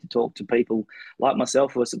wanting to talk to people like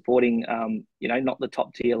myself who are supporting, not the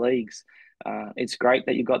top tier leagues. It's great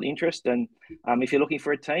that you've got the interest. And if you're looking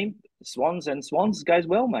for a team, Swans goes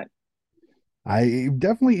well, mate. I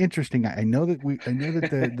definitely interesting. I know that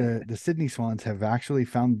the Sydney Swans have actually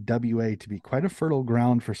found WA to be quite a fertile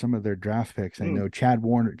ground for some of their draft picks. I Mm, know Chad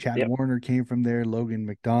yep. Warner came from there, Logan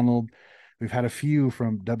McDonald. We've had a few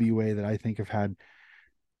from WA that I think have had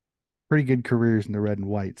pretty good careers in the red and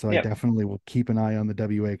white. So I Yep. definitely will keep an eye on the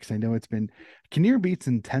WA because I know it's been Kinnear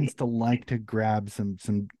Beatson tends to like to grab some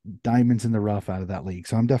diamonds in the rough out of that league.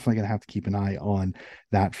 So I'm definitely gonna have to keep an eye on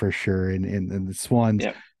that for sure. And the Swans,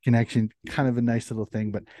 Yep. connection, kind of a nice little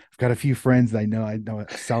thing. But I've got a few friends that I know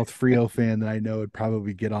a South Frio fan that I know would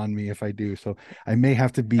probably get on me if I do. So I may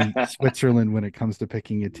have to be Switzerland when it comes to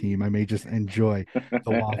picking a team. I may just enjoy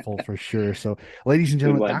the waffle for sure. So, ladies and Good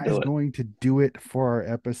gentlemen, way to that is do it. going to do it for our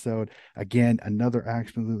episode. Again, another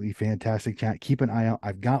absolutely fantastic chat. Keep an eye out.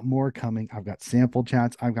 I've got more coming. I've got sample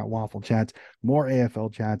chats. I've got waffle chats, more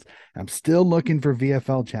AFL chats. I'm still looking for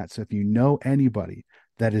VFL chats. So if you know anybody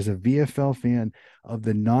that is a VFL fan of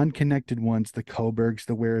the non-connected ones, the Coburgs,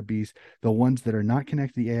 the Werribes, the ones that are not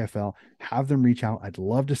connected to the AFL, have them reach out. I'd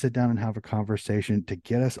love to sit down and have a conversation to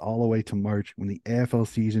get us all the way to March when the AFL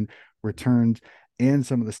season returns and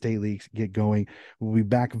some of the state leagues get going. We'll be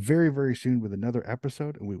back very, very soon with another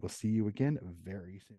episode, and we will see you again very soon.